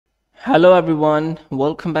Hello everyone,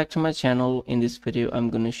 welcome back to my channel. In this video I'm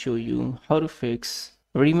going to show you how to fix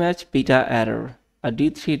rematch beta error. A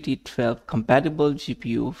D3D12 compatible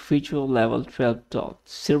GPU feature level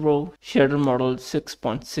 12.0 shader model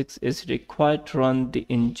 6.6 is required to run the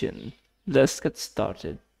engine. Let's get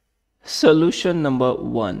started. Solution number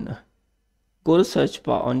 1. Go to search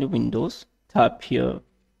bar on your Windows, type here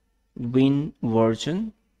Win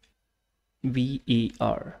version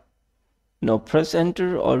VER. Now press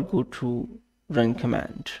enter or go to run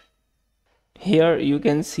command. Here you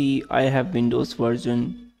can see I have Windows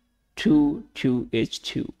version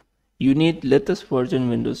 22H2. You need latest version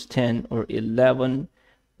Windows 10 or 11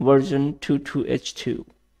 version 22H2.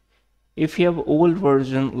 If you have old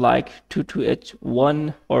version like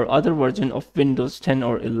 22H1 or other version of Windows 10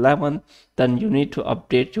 or 11, then you need to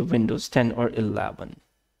update your Windows 10 or 11.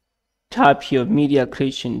 Type here media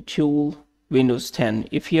creation tool Windows 10.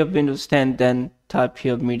 If you have Windows 10, then type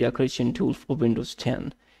here media creation tool for Windows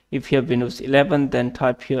 10. If you have Windows 11, then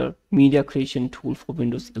type here media creation tool for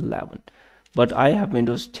Windows 11. But I have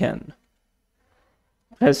Windows 10.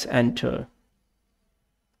 Press enter.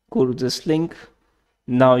 Go to this link.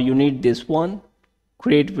 Now you need this one.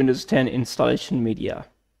 Create Windows 10 installation media.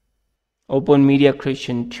 Open media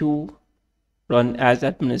creation tool. Run as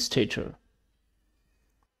administrator.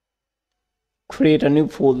 Create a new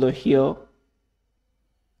folder here.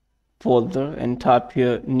 Folder and type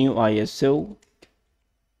here new ISO.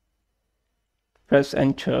 Press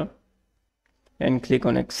enter and click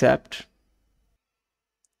on accept.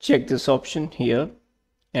 Check this option here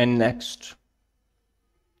and next,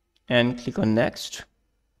 and click on next.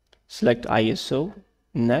 Select ISO,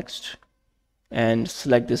 next, and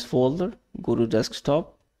select this folder. Go to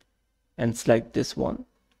desktop and select this one,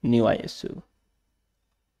 new ISO,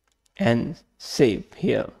 and save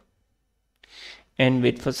here and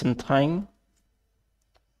wait for some time.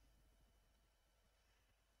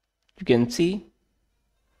 You can see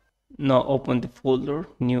now open the folder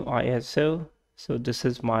new ISO. So this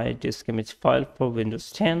is my disk image file for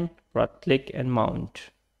Windows 10. Right click and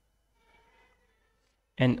mount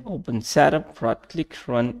and open setup. Right click,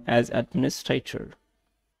 run as administrator.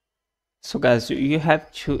 So guys, you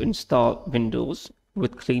have to install Windows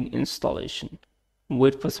with clean installation.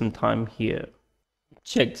 Wait for some time here.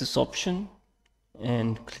 Check this option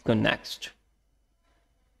and click on next.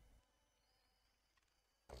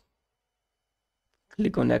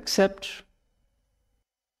 Click on accept.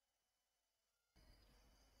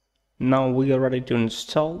 Now we are ready to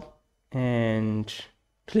install and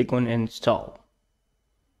click on install.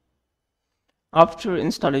 After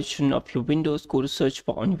installation of your Windows, go to search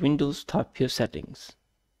bar on Windows, type your settings.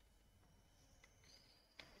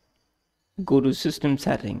 Go to system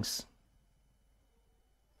settings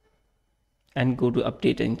and go to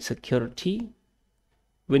update and security,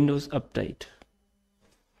 Windows update.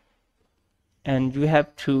 And you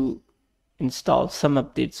have to install some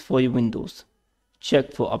updates for your Windows.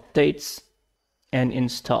 Check for updates and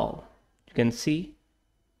install. You can see.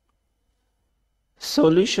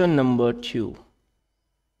 Solution number 2.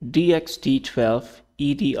 DXD12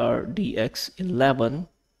 EDRDX11.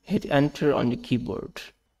 Hit enter on the keyboard.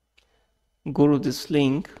 Go to this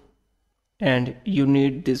link and you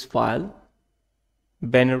need this file,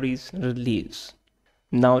 binaries release.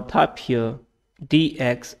 Now type here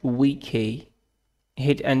DXVK.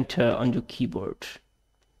 Hit enter on your keyboard.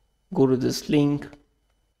 Go to this link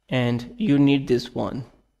and you need this one,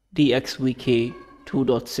 DXVK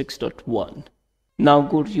 2.6.1. Now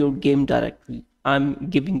go to your game directory. I'm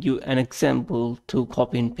giving you an example to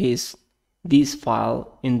copy and paste these files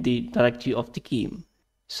in the directory of the game.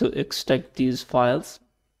 So extract these files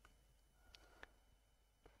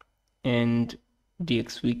and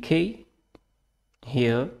DXVK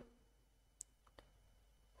here,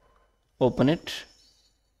 open it.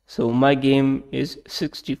 So my game is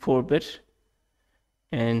 64-bit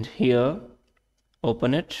and here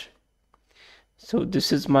open it. So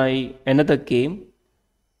this is my another game.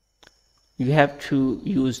 You have to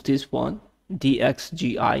use this one,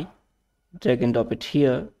 DXGI. Drag and drop it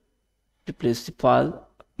here, replace the file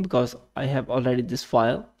because I have already this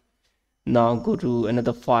file. Now go to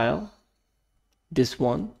another file, this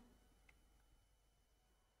one,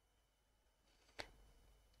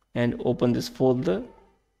 and open this folder.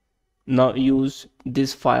 Now use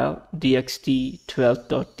this file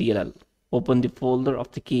dxt12.dll. Open the folder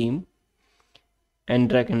of the game and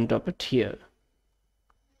drag and drop it here.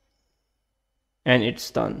 And it's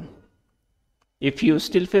done. If you're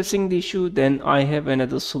still facing the issue, then I have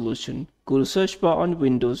another solution. Go to search bar on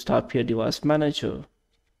Windows, type here device manager.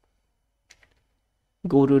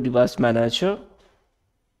 Go to device manager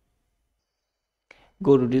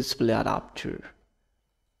go to display adapter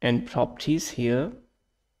and properties here,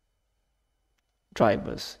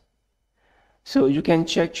 drivers. So you can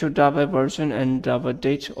check your driver version and driver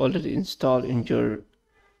date already installed in your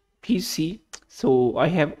PC. So I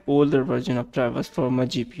have older version of drivers for my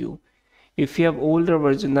GPU. If you have older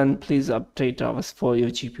version, then please update drivers for your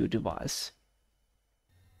GPU device.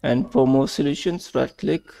 And for more solutions, right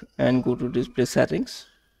click and go to display settings.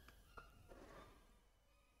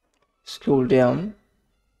 Scroll down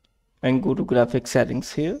and go to graphics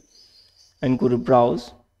settings here and go to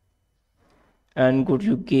browse and go to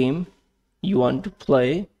your game you want to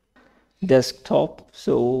play, desktop.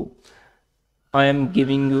 So I am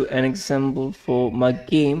giving you an example for my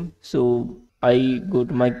game. So I go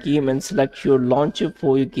to my game and select your launcher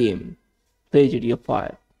for your game, play GTA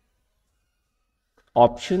 5.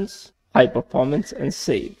 Options, high performance, and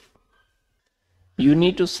save. You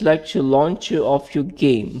need to select your launcher of your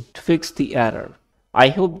game to fix the error. I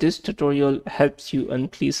hope this tutorial helps you,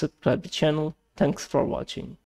 and please subscribe to the channel. Thanks for watching.